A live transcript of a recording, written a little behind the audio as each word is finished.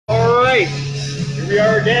right, here we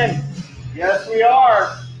are again. Yes, we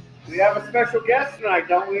are. We have a special guest tonight,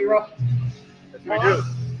 don't we, Rob? Yes, we do.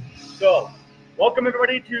 So, welcome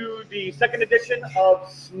everybody to the second edition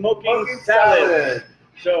of Smoking Salad.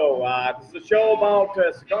 So, this is a show about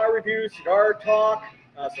cigar reviews, cigar talk,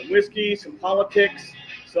 some whiskey, some politics.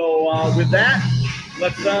 So, with that,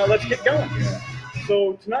 let's get going.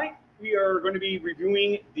 So tonight we are going to be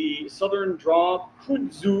reviewing the Southern Draw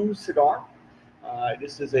Kudzu cigar.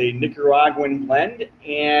 This is a Nicaraguan blend,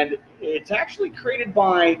 and it's actually created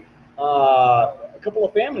by a couple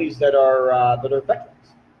of families that are veterans.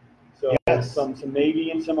 So yes. some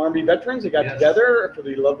Navy and some Army veterans, they got together for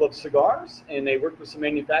the love of cigars, and they worked with some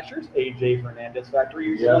manufacturers. A.J. Fernandez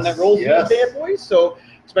Factory is one that rolls these bad boys. So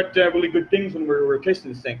expect really good things when we're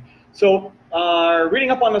tasting this thing. So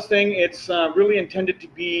reading up on this thing, it's really intended to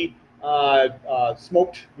be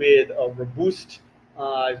smoked with robust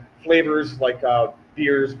flavors like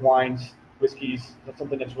beers, wines, whiskeys. That's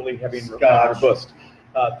something that's really heavy and robust.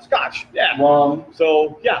 Scotch, yeah.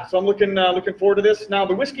 So I'm looking forward to this. Now,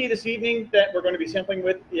 the whiskey this evening that we're going to be sampling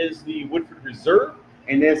with is the Woodford Reserve.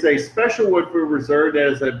 And it's a special Woodford Reserve that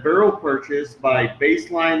is a barrel purchase by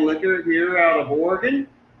Baseline Liquor here out of Oregon.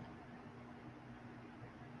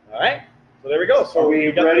 All right, so there we go. So are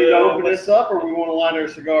we ready to open this up, or we want to light our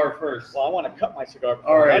cigar first? Well, I want to cut my cigar.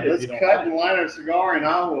 All right, let's cut and light our cigar, and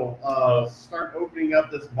I will start opening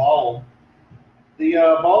up this bottle. The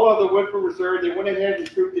bottle of the Woodford Reserve, they went ahead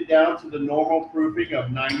and proofed it down to the normal proofing of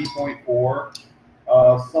 90.4.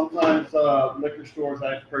 Sometimes liquor stores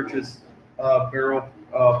I've purchased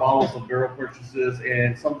bottles of barrel purchases,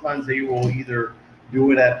 and sometimes they will either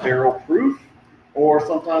do it at barrel proof, or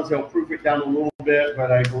sometimes they'll proof it down a little bit.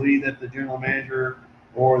 But I believe that the general manager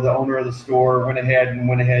or the owner of the store went ahead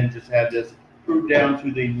and just had this proofed down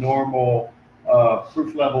to the normal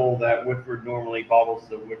proof level that Woodford normally bottles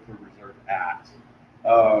the Woodford Reserve at.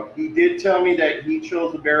 He did tell me that he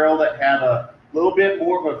chose a barrel that had a little bit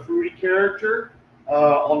more of a fruity character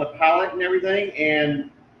on the palate and everything,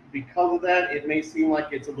 and because of that, it may seem like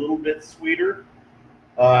it's a little bit sweeter.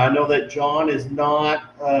 I know that John is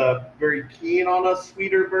not very keen on a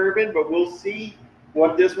sweeter bourbon, but we'll see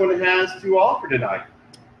what this one has to offer tonight.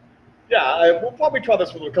 Yeah, we'll probably try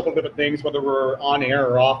this with a couple of different things, whether we're on air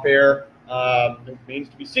or off air. It remains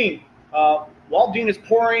to be seen. While Dean is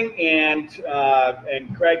pouring and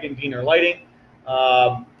Craig and Dean are lighting,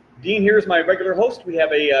 Dean here is my regular host. We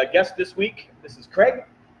have a guest this week. This is Craig.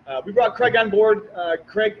 We brought Craig on board.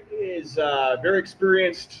 Craig is a very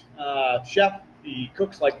experienced chef. He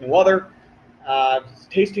cooks like no other. His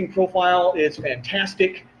tasting profile is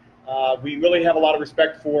fantastic. We really have a lot of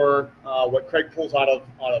respect for what Craig pulls out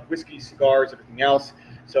of whiskey, cigars, everything else.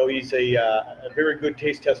 So he's a very good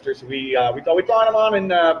taste tester. So we thought we'd bring him on and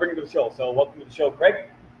bring him to the show. So welcome to the show, Craig.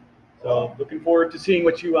 So looking forward to seeing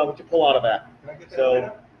what you pull out of that. Can I get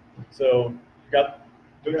that So you got.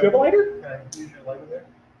 Do you have a lighter? Can I use your lighter there?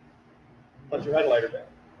 Let you had a lighter there.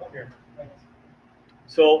 Oh, here. Thanks.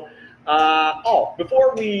 So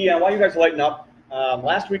before while you guys are lighting up,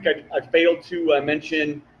 last week I failed to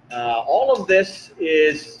mention all of this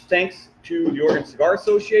is thanks to the Oregon Cigar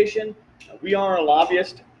Association. We are a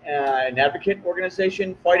lobbyist and advocate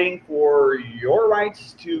organization fighting for your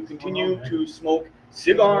rights to continue to smoke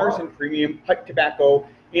cigars and premium pipe tobacco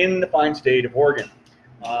in the fine state of Oregon.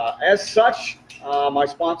 As such, my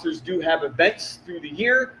sponsors do have events through the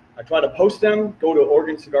year. I try to post them. Go to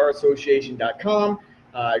OregonCigarAssociation.com.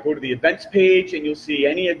 Go to the events page, and you'll see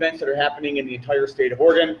any events that are happening in the entire state of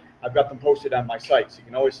Oregon. I've got them posted on my site, so you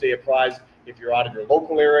can always stay apprised. If you're out of your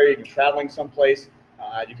local area, you're traveling someplace,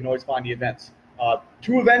 you can always find the events.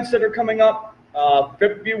 Two events that are coming up,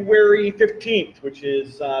 February 15th, which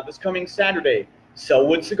is this coming Saturday.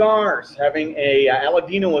 Selwood Cigars having a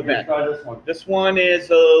Aladino event. Try this one. This one is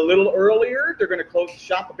a little earlier. They're going to close the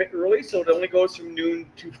shop a bit early, so it only goes from noon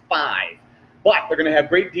to 5. But they're going to have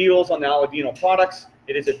great deals on the Aladino products.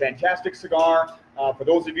 It is a fantastic cigar. For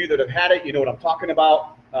those of you that have had it, you know what I'm talking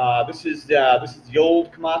about. This is the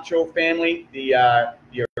old Camacho family, the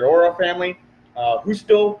Aurora family.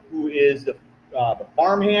 Justo, who is the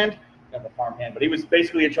farmhand, not the farmhand, but he was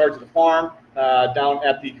basically in charge of the farm down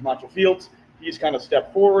at the Camacho Fields. He's kind of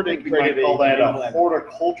stepped forward and created a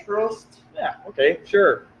horticulturist. Yeah, okay,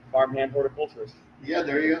 sure. Farmhand horticulturist. Yeah,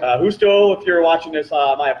 there you go. Justo, if you're watching this,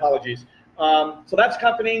 my apologies. So that's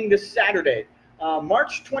happening this Saturday.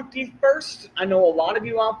 March 21st, I know a lot of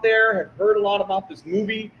you out there have heard a lot about this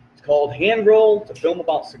movie. It's called Hand Roll. It's a film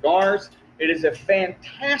about cigars. It is a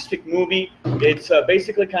fantastic movie. It's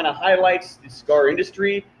basically kind of highlights the cigar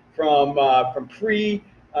industry from pre.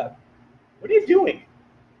 What are you doing?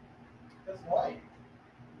 That's light.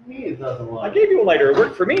 mean it doesn't I like? gave you a lighter. It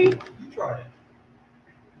worked for me. You tried it.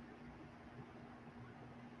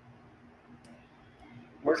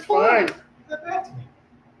 Works fine. Give that back to me.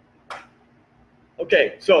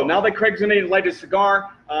 Okay, so now that Craig's gonna light his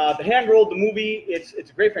cigar, the Hand Rolled, the movie, it's a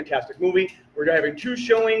great, fantastic movie. We're having 2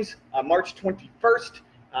 showings on March 21st.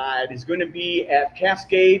 It is going to be at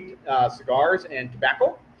Cascade Cigars and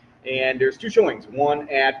Tobacco, and there's 2 showings, one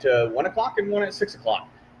at 1 o'clock and one at 6 o'clock.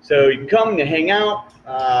 So you can come and hang out.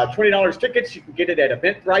 $20 tickets. You can get it at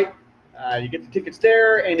Eventbrite. You get the tickets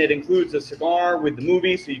there, and it includes a cigar with the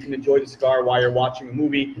movie, so you can enjoy the cigar while you're watching a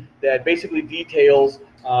movie that basically details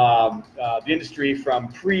the industry from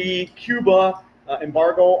pre-Cuba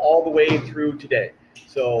embargo all the way through today.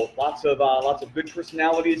 So lots of good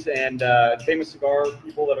personalities and famous cigar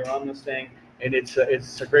people that are on this thing, and it's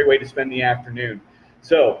a great way to spend the afternoon.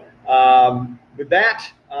 So with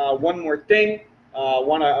that, one more thing.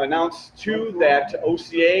 Want to announce too that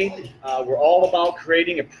OCA, we're all about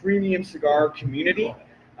creating a premium cigar community.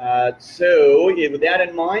 So with that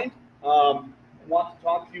in mind, I want to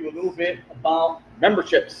talk to you a little bit about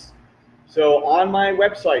memberships. So on my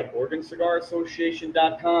website,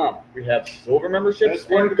 OregonCigarAssociation.com, we have silver memberships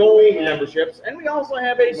and gold memberships, and we also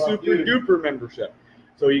have a super duper membership.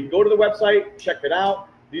 So you can go to the website, check it out.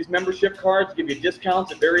 These membership cards give you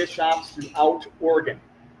discounts at various shops throughout Oregon.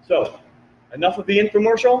 So enough of the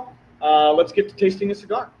infomercial. Let's get to tasting the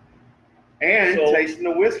cigar. And tasting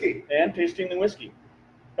the whiskey. And tasting the whiskey.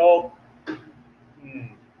 So,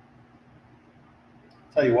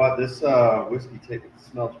 tell you what, this whiskey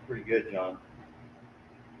smells pretty good, John.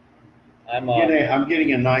 I'm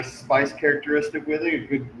getting a nice spice characteristic with it, a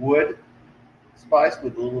good wood spice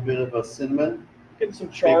with a little bit of a cinnamon. Getting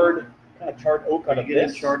some charred oak out of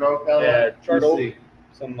this. Charred oak out of it? Yeah, charred oak.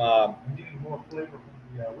 Some. I'm getting more flavor from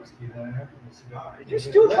the whiskey than I have from the cigar. Are you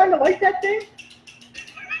still trying to light that thing?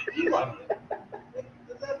 You like it.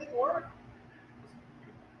 Does that thing work?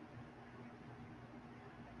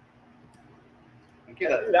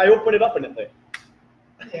 I opened it up in it there.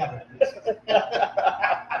 Yeah.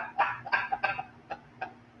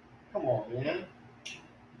 Come on, man.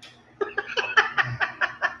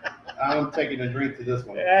 I'm taking a drink to this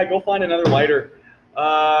one. Yeah, go find another lighter.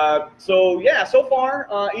 So yeah, so far,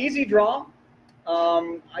 easy draw.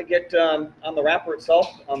 I get on the wrapper itself,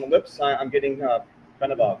 on the lips, I'm getting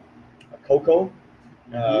kind of a cocoa,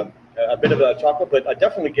 a bit of a chocolate, but I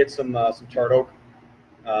definitely get some charred oak,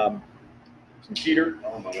 some cedar.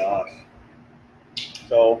 Oh my gosh.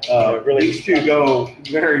 So really, these two go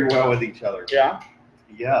very well with each other. Yeah.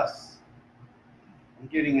 Yes. I'm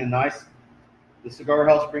getting a nice. The cigar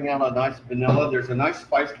helps bring out a nice vanilla. There's a nice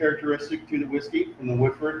spice characteristic to the whiskey from the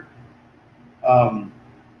Woodford.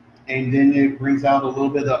 And then it brings out a little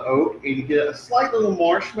bit of oak, and you get a slight little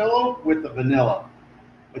marshmallow with the vanilla.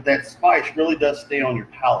 But that spice really does stay on your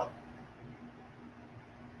palate.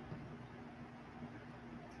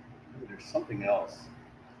 Ooh, there's something else.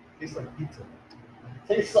 Tastes like pizza.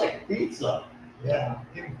 Tastes like pizza. Yeah, I'm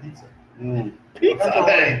getting pizza. pizza.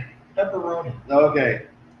 Okay. Pepperoni. Okay.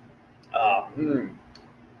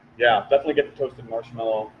 Yeah, definitely get the toasted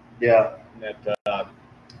marshmallow. Yeah. That,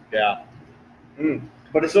 yeah.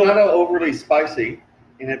 But it's not overly spicy,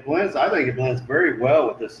 and it blends. I think it blends very well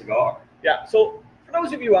with this cigar. Yeah. So for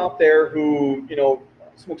those of you out there who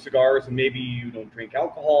smoke cigars and maybe you don't drink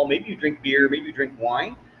alcohol, maybe you drink beer, maybe you drink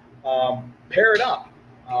wine, pair it up.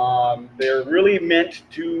 They're really meant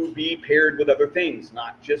to be paired with other things,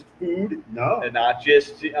 not just food, and not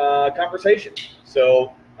just conversation.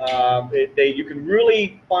 So you can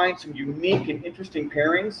really find some unique and interesting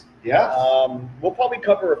pairings. Yeah. We'll probably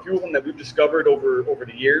cover a few of them that we've discovered over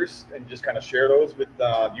the years and just kind of share those with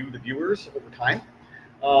you, the viewers, over time.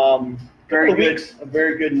 A very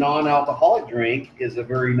good non-alcoholic drink is a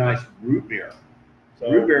very nice root beer. So,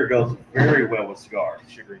 root beer goes very well with cigars.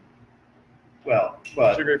 Sugary. Well,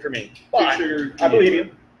 but sugary for me. But sugar, I believe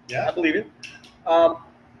you. Yeah. I believe you.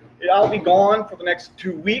 I'll be gone for the next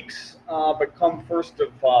 2 weeks, but come 1st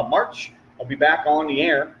of March, I'll be back on the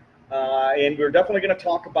air, and we're definitely going to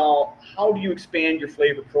talk about how do you expand your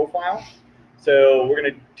flavor profile. So we're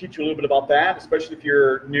going to teach you a little bit about that, especially if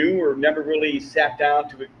you're new or never really sat down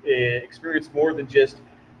to experience more than just,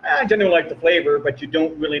 I generally like the flavor, but you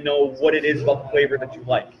don't really know what it is about the flavor that you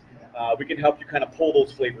like. We can help you kind of pull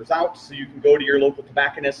those flavors out, so you can go to your local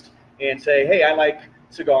tobacconist and say, hey, I like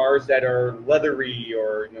cigars that are leathery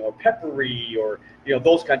or peppery or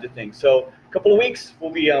those kinds of things. So a couple of weeks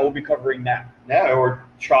we'll be covering that. Yeah, or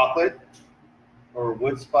chocolate or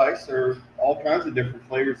wood spice or all kinds of different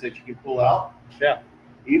flavors that you can pull out. Yeah.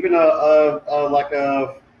 Even like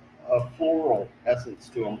a floral essence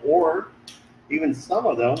to them, or Even some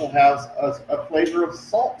of them will have a flavor of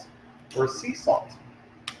salt or sea salt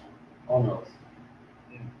on those.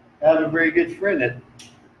 I have a very good friend that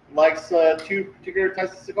likes two particular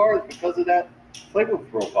types of cigars because of that flavor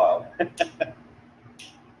profile.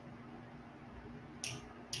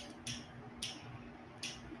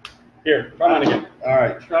 Here, try mine again. All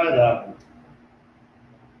right, try that one.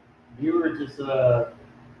 You were just,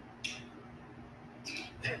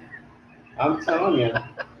 I'm telling you,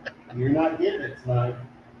 you're not getting it tonight.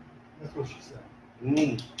 That's what she said.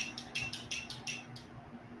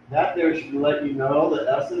 That there should let you know the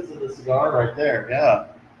essence of the cigar right there. Yeah.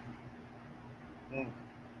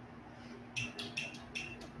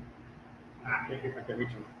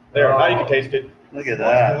 There, now you can taste it. Look at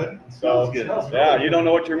that. Good. So, Smells good. yeah, you don't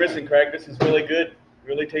know what you're missing, Craig. This is really good,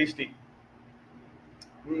 really tasty.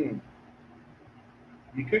 You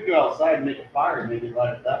could go outside and make a fire and maybe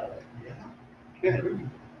light it that way. Yeah.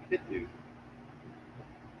 Could do.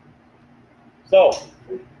 So,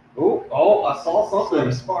 Oh, I saw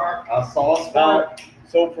something. Spark. I saw a spark.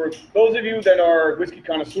 so for those of you that are whiskey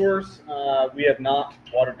connoisseurs, we have not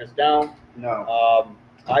watered this down. No.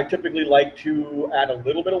 I typically like to add a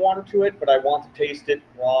little bit of water to it, but I want to taste it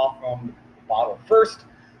raw from the bottle first,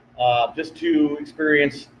 just to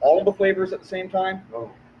experience all of the flavors at the same time.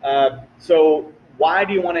 Oh. So why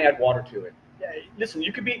do you want to add water to it? Listen,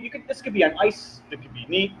 this could be on ice. It could be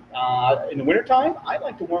neat. In the wintertime, I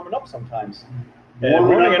like to warm it up sometimes.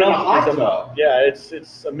 Warming it up in a hot tub. Yeah,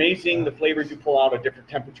 it's amazing the flavors you pull out at different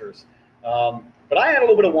temperatures. But I add a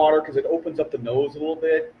little bit of water because it opens up the nose a little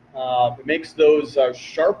bit. It makes those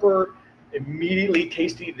sharper, immediately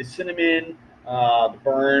tasty. The cinnamon, the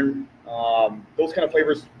burn, those kind of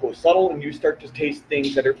flavors go subtle, and you start to taste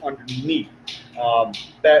things that are underneath.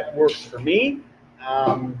 That works for me.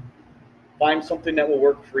 Find something that will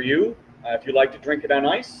work for you. If you like to drink it on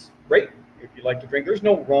ice, great. If you like to drink, there's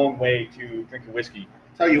no wrong way to drink a whiskey.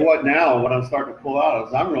 Tell you what, now what I'm starting to pull out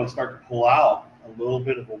is I'm really starting to pull out a little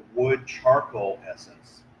bit of a wood charcoal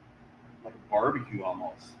essence, like a barbecue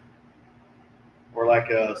almost, or like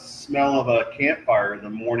a smell of a campfire in the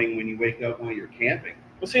morning when you wake up when you're camping.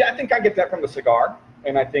 Well, see, I think I get that from the cigar,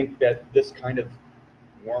 and I think that this kind of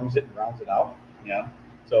warms it and rounds it out. Yeah.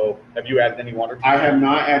 So, have you added any water to it? I have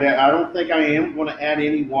not added. I don't think I am going to add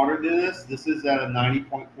any water to this. This is at a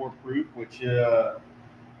 90.4 proof, which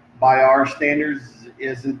by our standards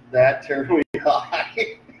isn't that terribly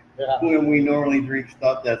high. Yeah. When we normally drink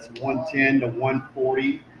stuff that's 110 to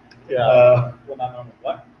 140. Yeah. Well, not normal.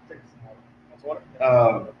 What? That's water.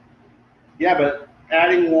 Yeah, but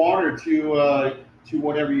adding water to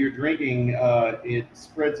whatever you're drinking, it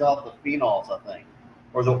spreads out the phenols, I think,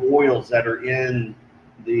 or the oils that are in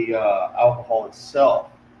the alcohol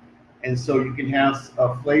itself. And so you can have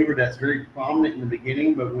a flavor that's very prominent in the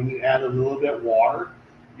beginning, but when you add a little bit of water,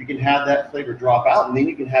 you can have that flavor drop out, and then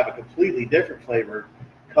you can have a completely different flavor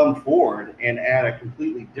come forward and add a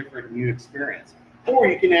completely different new experience. Or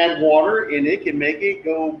you can add water and it can make it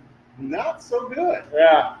go not so good.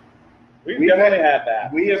 Yeah. We've definitely had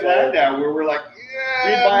that. We have had that where we're like,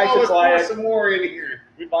 yeah, let's pour some more in here.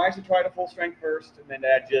 We advise to try it at full strength first, and then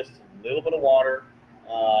add just a little bit of water.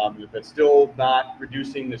 If it's still not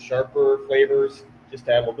reducing the sharper flavors, just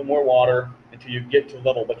add a little bit more water until you get to a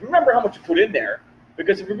level. But remember how much you put in there,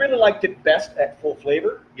 because if you really liked it best at full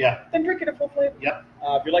flavor, yeah, then drink it at full flavor. Yep.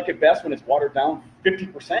 If you like it best when it's watered down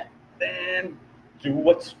 50%, then do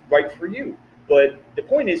what's right for you. But the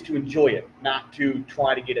point is to enjoy it, not to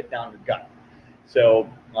try to get it down your gut. So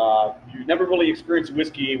you never really experience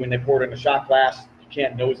whiskey when they pour it in a shot glass. You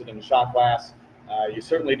can't nose it in a shot glass. You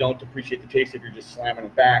certainly don't appreciate the taste if you're just slamming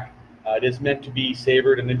it back. It is meant to be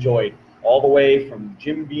savored and enjoyed, all the way from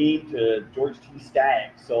Jim Beam to George T.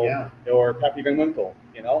 Stagg, or Pappy Van Winkle.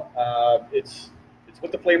 You know, it's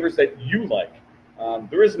what the flavors that you like.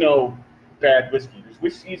 There is no bad whiskey. There's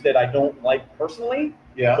whiskeys that I don't like personally,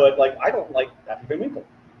 but like I don't like Pappy Van Winkle.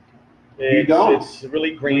 You don't? It's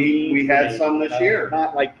really grainy. We had some this year.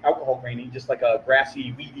 Not like alcohol grainy, just like a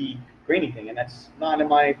grassy, weedy, grainy thing, and that's not in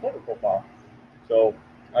my flavor profile. So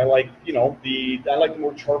I like, I like the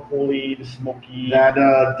more charcoaly, the smoky. That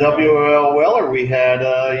W.L. Weller we had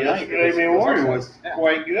yesterday morning was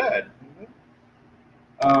quite good.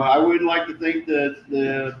 I would like to thank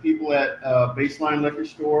the people at Baseline Liquor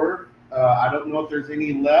Store. I don't know if there's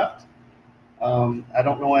any left. I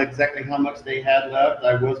don't know exactly how much they had left.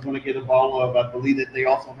 I was going to get a bottle of, I believe that they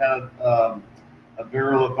also had a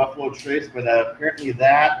barrel of Buffalo Trace, but apparently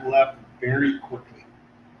that left very quickly.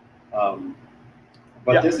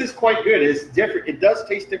 But this is quite good. It's different. It does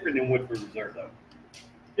taste different than Woodford Reserve, though.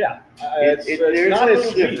 Yeah, There's not a as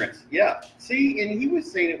little sweet. difference. Yeah. See, and he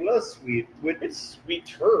was saying it was sweet. It's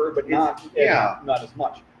sweeter, but not as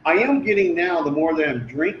much. I am getting now, the more that I'm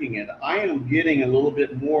drinking it, I am getting a little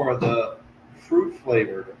bit more of the fruit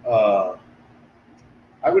flavored.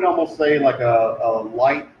 I would almost say like a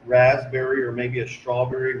light raspberry or maybe a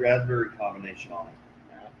strawberry raspberry combination on it.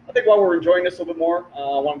 I think while we're enjoying this a little bit more,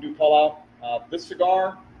 I want to do call out. This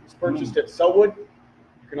cigar is purchased at Sellwood.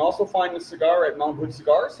 You can also find this cigar at Mount Hood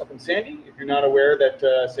Cigars up in Sandy. If you're not aware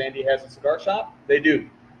that Sandy has a cigar shop, they do.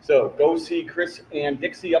 So go see Chris and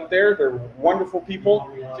Dixie up there. They're wonderful people.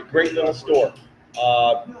 It's a great little store.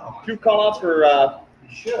 Few call outs for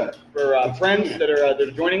friends that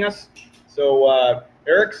are joining us. So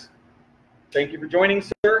Eric's, thank you for joining,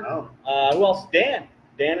 sir. Who else? Dan.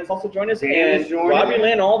 Dan is also joining us. And Robbie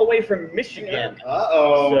Lynn all the way from Michigan.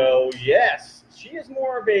 So yes, she is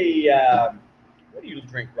more of a, what do you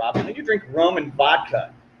drink, Robbie? You drink rum and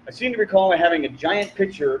vodka. I seem to recall having a giant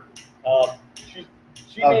picture of,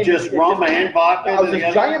 just rum and vodka. It was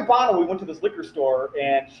a giant bottle. We went to this liquor store,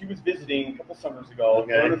 and she was visiting a couple summers ago.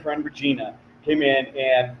 Okay. Her and her friend Regina came in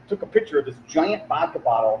and took a picture of this giant vodka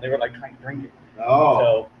bottle. And they were like trying to drink it. Oh.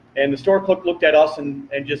 So, and the store clerk looked at us and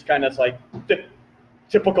just kind of like,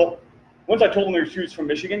 typical. Once I told him she was from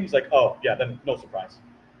Michigan, he's like, oh, yeah, then no surprise.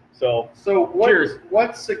 So cheers.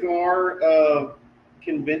 What cigar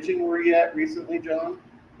convention were you at recently, John?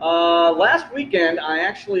 Last weekend, I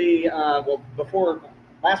actually,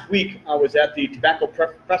 last week I was at the Tobacco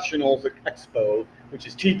Professionals Expo, which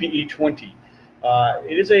is TPE 20.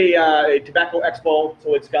 It is a tobacco expo,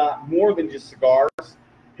 so it's got more than just cigars.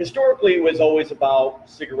 Historically, it was always about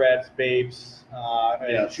cigarettes, vapes,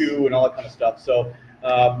 and chew, and all that kind of stuff. So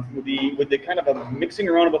with the kind of a mixing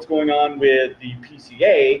around of what's going on with the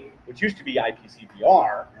PCA, which used to be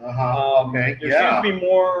IPCPR, there seems to be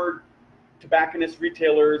more tobacconist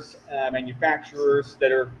retailers, manufacturers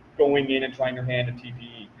that are going in and trying their hand at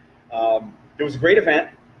TPE. It was a great event.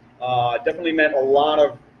 Definitely met a lot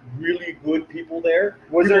of really good people there.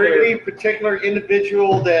 Was there any particular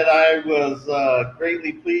individual that I was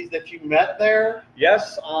greatly pleased that you met there?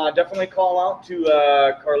 Yes, definitely call out to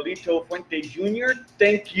Carlito Fuente Jr.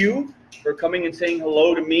 Thank you for coming and saying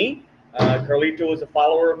hello to me. Carlito is a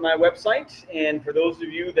follower of my website, and for those of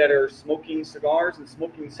you that are smoking cigars and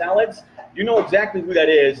smoking salads, you know exactly who that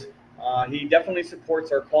is. He definitely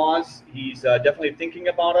supports our cause. He's definitely thinking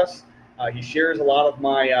about us. He shares a lot of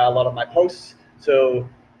my posts. So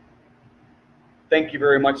thank you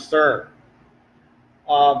very much, sir.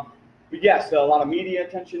 But yes, a lot of media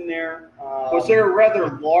attention there. Was there a rather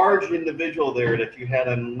large individual there that you had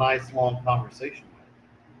a nice long conversation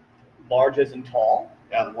with? Large as in tall?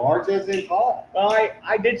 Yeah, large as in tall. Well,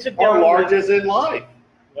 I did sit down. Or large as in life.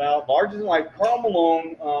 Well, large as in life. Carl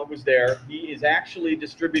Malone was there. He is actually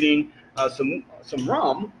distributing some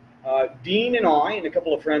rum. Dean and I and a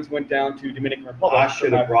couple of friends went down to Dominican Republic. I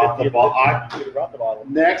should have brought the bottle.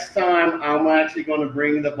 Next time, I'm actually going to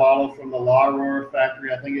bring the bottle from the La Aurora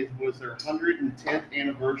factory. I think it was their 110th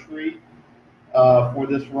anniversary for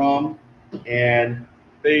this rum. And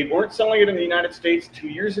they weren't selling it in the United States 2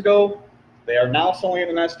 years ago. They are now selling it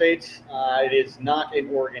in the United States. It is not in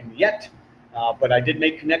Oregon yet, but I did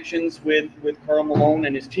make connections with Carl Malone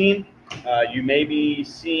and his team. You may be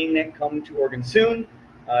seeing it come to Oregon soon.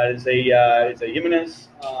 It's a Jimenez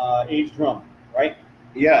aged rum, right?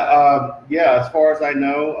 Yeah, As far as I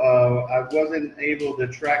know, I wasn't able to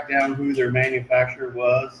track down who their manufacturer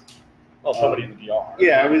was. Oh, somebody in the DR.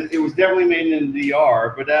 Yeah, it was definitely made in the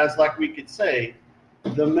DR. But as like we could say,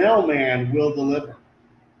 the mailman will deliver.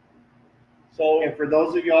 So, and for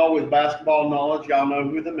those of y'all with basketball knowledge, y'all know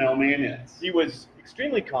who the mailman is. He was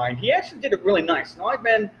extremely kind. He actually did it really nice. Now, I've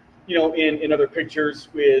been, in other pictures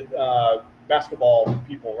with basketball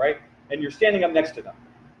people, right? And you're standing up next to them.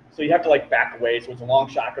 So you have to like back away, so it's a long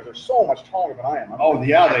shot because they're so much taller than I am. Oh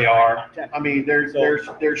yeah, they are. I mean,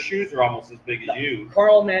 their shoes are almost as big as you.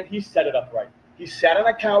 Carl, man, he set it up right. He sat on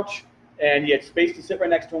a couch, and he had space to sit right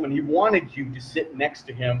next to him, and he wanted you to sit next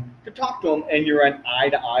to him to talk to him, and you're at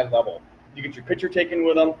eye-to-eye level. You get your picture taken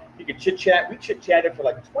with him. You could chit-chat. We chit-chatted for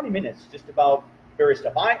like 20 minutes just about various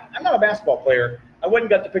stuff. I'm not a basketball player. I went and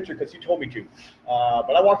got the picture because you told me to.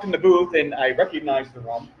 But I walked in the booth, and I recognized the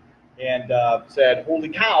rum and said, holy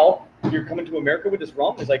cow, you're coming to America with this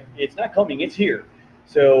rum? It's like, it's not coming, it's here.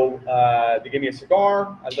 So they gave me a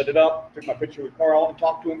cigar. I lit it up, took my picture with Carl, and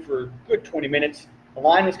talked to him for a good 20 minutes. The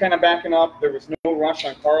line was kind of backing up. There was no rush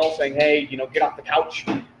on Carl saying, hey, get off the couch.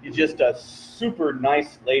 He's just a super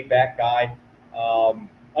nice, laid-back guy.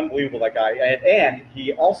 Unbelievable, that guy. And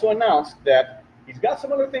he also announced that he's got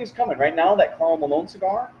some other things coming. Right now, that Carl Malone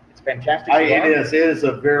cigar It's a fantastic cigar. It is. It is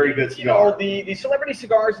a very good You know, cigar. the celebrity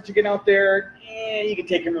cigars that you get out there, you can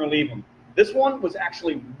take them or leave them. This one was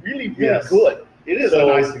actually really good. It is So,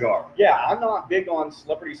 a nice cigar. Yeah, I'm not big on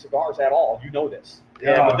celebrity cigars at all. You know this.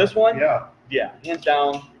 Yeah, But this one, yeah, hands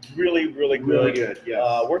down, really good. really good.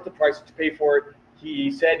 Yes. Worth the price to pay for it.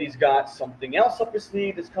 He said he's got something else up his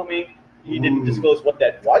sleeve that's coming. He didn't disclose what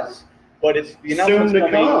that was, but it's the announcement's soon to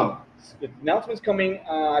coming. come. The announcement's coming,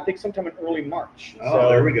 I think, sometime in early March. Oh, so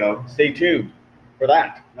there we go. Stay tuned for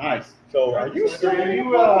that. Nice. So, are you? So have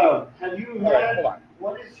you All right, had? hold on.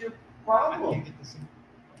 What is your How do you problem? get this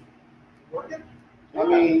working? I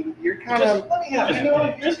mean, you're kind of. Let me have You it.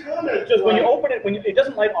 know, you're kind of. Just when you open it, it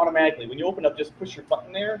doesn't light automatically. When you open up, just push your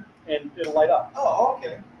button there, and it'll light up. Oh,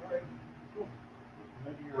 okay. All right. Cool.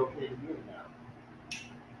 Maybe you're okay to do it now.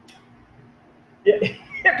 Yeah, you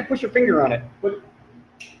have to push your finger on it. But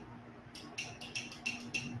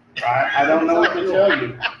I don't know what to tell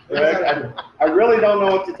you. Greg. I really don't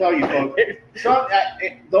know what to tell you, folks.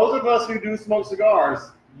 Those of us who do smoke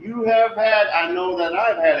cigars, you have had, I know that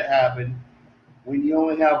I've had it happen, when you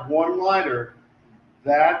only have one lighter,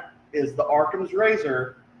 that is the Arkham's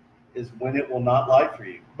razor, is when it will not light for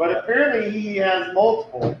you. But apparently he has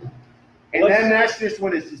multiple, and then that's just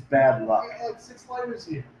when it's just bad luck. I had 6 lighters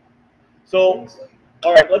here. So,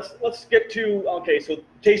 all right, let's get to so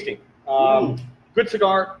tasting. Good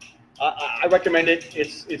cigar. I recommend it.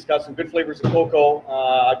 It's got some good flavors of cocoa.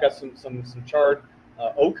 I've got some charred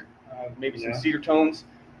oak, maybe some cedar tones.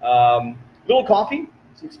 Little coffee,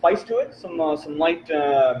 some spice to it. Some light.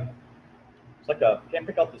 It's like can't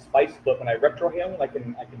pick out the spice, but when I retrohale it, I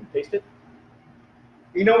can taste it.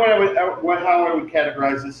 You know how I would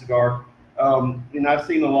categorize this cigar? And I've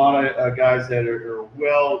seen a lot of guys that are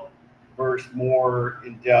well versed, more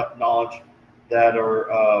in-depth knowledge that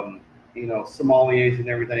are sommeliers and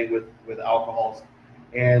everything with alcohols,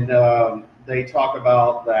 and they talk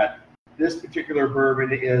about that this particular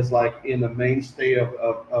bourbon is like in the mainstay of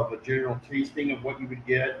a general tasting of what you would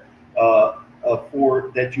get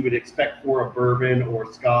for that you would expect for a bourbon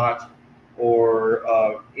or scotch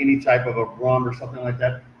or any type of a rum or something like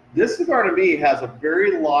that. This cigar to me has a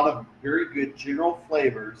lot of very good general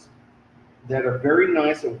flavors that are very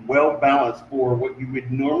nice and well balanced for what you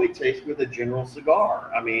would normally taste with a general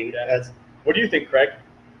cigar. I mean, What do you think, Craig?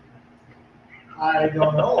 I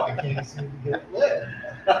don't know. I can't seem to get it lit.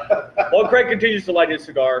 Well, Craig continues to light his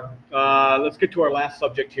cigar. Let's get to our last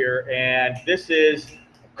subject here, and this is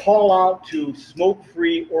a call out to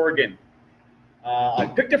smoke-free Oregon.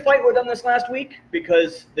 I picked a fight with them this last week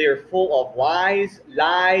because they are full of lies,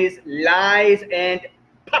 and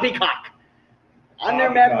poppycock. On their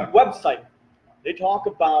website, they talk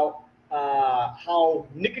about how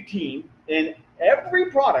nicotine in every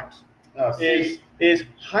product is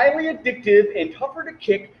highly addictive and tougher to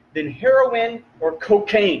kick than heroin or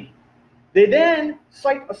cocaine. They then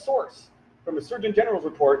cite a source from a Surgeon General's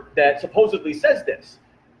report that supposedly says this.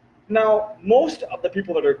 Now, most of the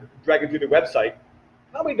people that are dragging through the website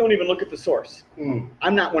probably don't even look at the source.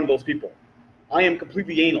 I'm not one of those people. I am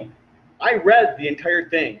completely anal. I read the entire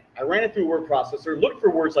thing. I ran it through a word processor, looked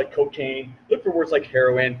for words like cocaine, looked for words like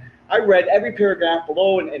heroin. I read every paragraph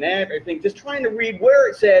below and everything, just trying to read where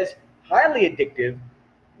it says highly addictive,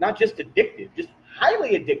 not just addictive, just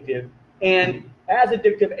highly addictive, and as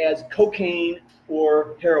addictive as cocaine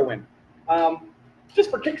or heroin.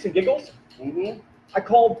 Just for kicks and giggles, I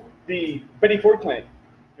called the Betty Ford clinic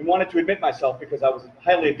and wanted to admit myself because I was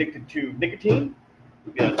highly addicted to nicotine.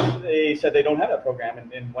 They said they don't have that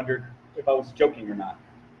program and wondered if I was joking or not.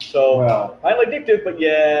 So highly addictive, but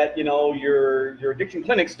yet, your addiction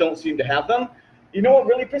clinics don't seem to have them. You know what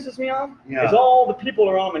really pisses me off? Is all the people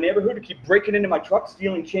around my neighborhood who keep breaking into my truck,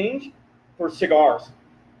 stealing change for cigars.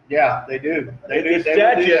 Yeah, they do. They do.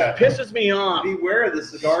 That just pisses me off. Beware of the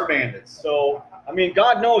cigar bandits. So, I mean,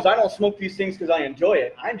 God knows I don't smoke these things because I enjoy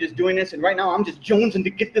it. I'm just doing this, and right now I'm just jonesing to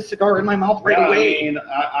get this cigar in my mouth right away. I mean,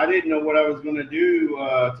 I didn't know what I was going to do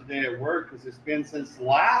today at work because it's been since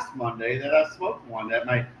last Monday that I smoked one. That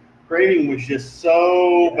my craving was just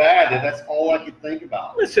so bad that that's all I could think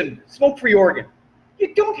about. Listen, smoke-free Oregon.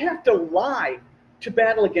 You don't have to lie to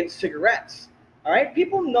battle against cigarettes. All right?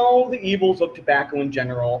 People know the evils of tobacco in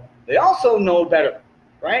general. They also know better,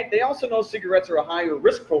 right? They also know cigarettes are a higher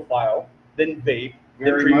risk profile than vape,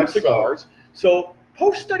 than premium cigars. So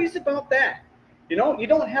post studies about that. You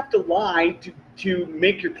don't have to lie to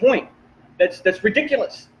make your point. That's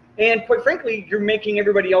ridiculous. And quite frankly, you're making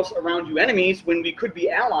everybody else around you enemies when we could be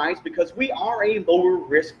allies because we are a lower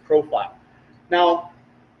risk profile. Now,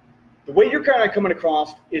 the way you're kind of coming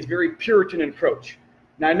across is very Puritan approach.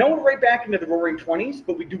 Now, I know we're right back into the roaring 20s,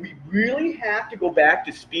 but do we really have to go back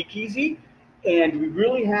to speakeasy? And do we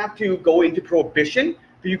really have to go into prohibition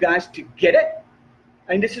for you guys to get it?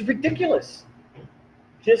 I mean, this is ridiculous.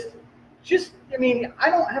 I mean,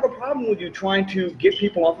 I don't have a problem with you trying to get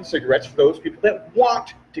people off of cigarettes for those people that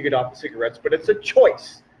want to get off of cigarettes, but it's a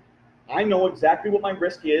choice. I know exactly what my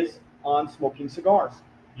risk is on smoking cigars.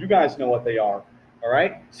 You guys know what they are, all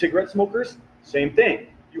right? Cigarette smokers, same thing.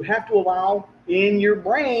 You have to allow in your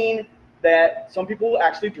brain that some people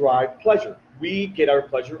actually derive pleasure. We get our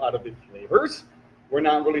pleasure out of the flavors. We're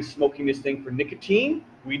not really smoking this thing for nicotine.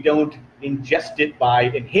 We don't ingest it by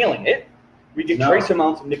inhaling it. We get trace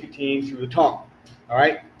amounts of nicotine through the tongue, all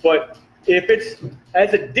right? But if it's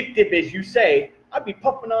as addictive as you say, I'd be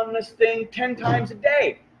puffing on this thing 10 times a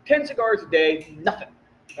day, 10 cigars a day, nothing,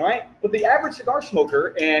 all right? But the average cigar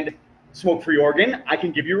smoker, and Smoke-Free Oregon, I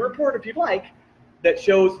can give you a report if you'd like, that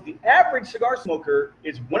shows the average cigar smoker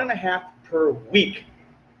is 1.5 per week.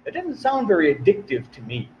 That doesn't sound very addictive to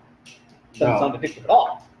me. Doesn't sound addictive at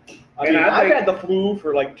all. I mean, I've had the flu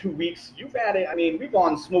for like 2 weeks. You've had it. I mean, we've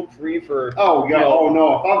gone smoke-free for. Oh yeah. Oh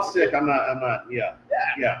no. If I'm sick, I'm not. Yeah.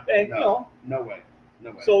 Yeah. And no way.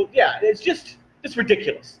 No way. So yeah, it's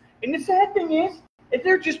ridiculous. And the sad thing is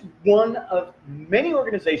they're just one of many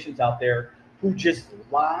organizations out there who just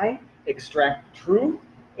lie, extract the truth,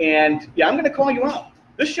 and yeah, I'm going to call you out.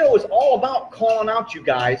 This show is all about calling out you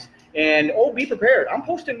guys, and be prepared. I'm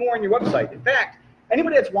posting more on your website. In fact,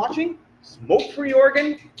 anybody that's watching, Smoke-Free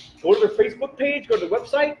Oregon, go to their Facebook page, go to the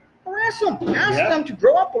website, harass them. Ask them to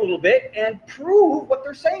grow up a little bit and prove what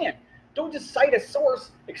they're saying. Don't just cite a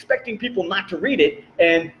source expecting people not to read it,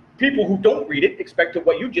 and people who don't read it expect that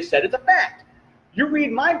what you just said is a fact. You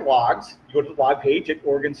read my blogs, you go to the blog page at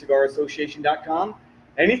OregonCigarAssociation.com.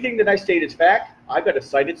 Anything that I state is fact, I've got a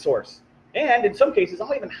cited source. And in some cases,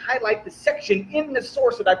 I'll even highlight the section in the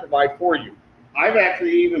source that I provide for you. I've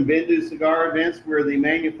actually even been to cigar events where the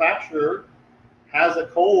manufacturer has a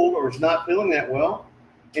cold or is not feeling that well,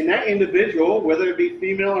 and that individual, whether it be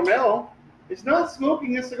female or male, is not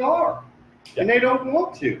smoking a cigar, and they don't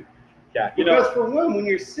want to. Yeah, because for one, when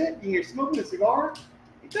you're sick and you're smoking a cigar,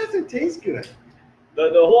 it doesn't taste good. The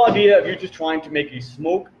whole idea of you just trying to make a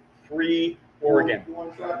smoke-free Oregon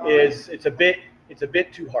is it's a bit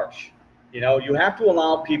too harsh. You have to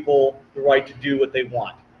allow people the right to do what they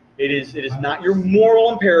want. It is not your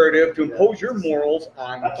moral imperative to impose your morals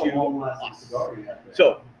onto us.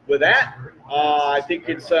 So with that, I think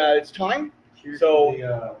it's time. So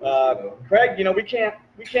Craig, we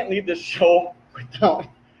can't leave this show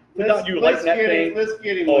without you lighting that thing. Let's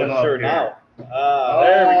get him sure here. now.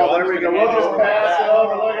 There we go. There we go. We'll just pass it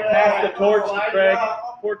over. Look at Pass that. the torch to Craig.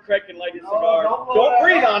 Poor Craig can light his cigar. Don't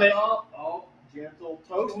breathe on it. Oh, gentle.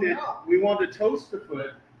 Toast it. We want to toast the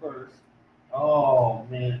foot first. Oh,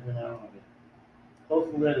 man.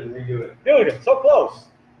 Close the lid and redo it. Dude, so close.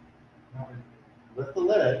 Lift the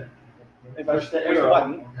lid. And Touch the push the arrow.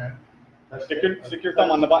 button. Okay. Stick your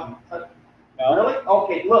thumb on the button. No? Really?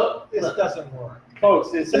 Okay, look. This doesn't work.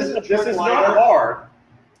 Folks, this is not hard.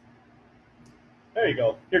 There you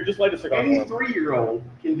go. Here, just light a cigar. Any 3-year-old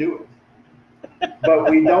can do it. But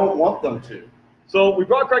we don't want them to. So we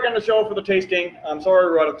brought Craig on the show for the tasting. I'm sorry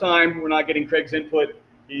we're out of time. We're not getting Craig's input.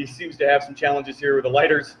 He seems to have some challenges here with the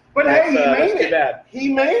lighters. But hey, he made too it. Bad.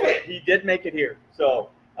 He made it. He did make it here. So,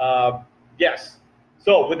 yes.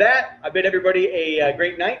 So with that, I bid everybody a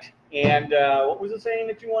great night. And what was the saying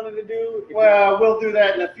that you wanted to do? Well, we'll do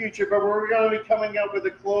that in the future, but we're going to be coming up with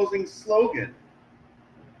a closing slogan.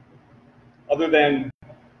 Other than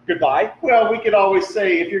goodbye? Well, we could always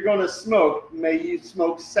say, if you're going to smoke, may you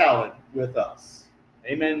smoke salad with us.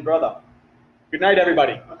 Amen, brother. Good night,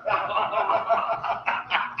 everybody.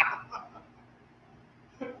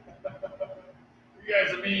 You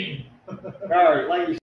guys are mean. All right, ladies.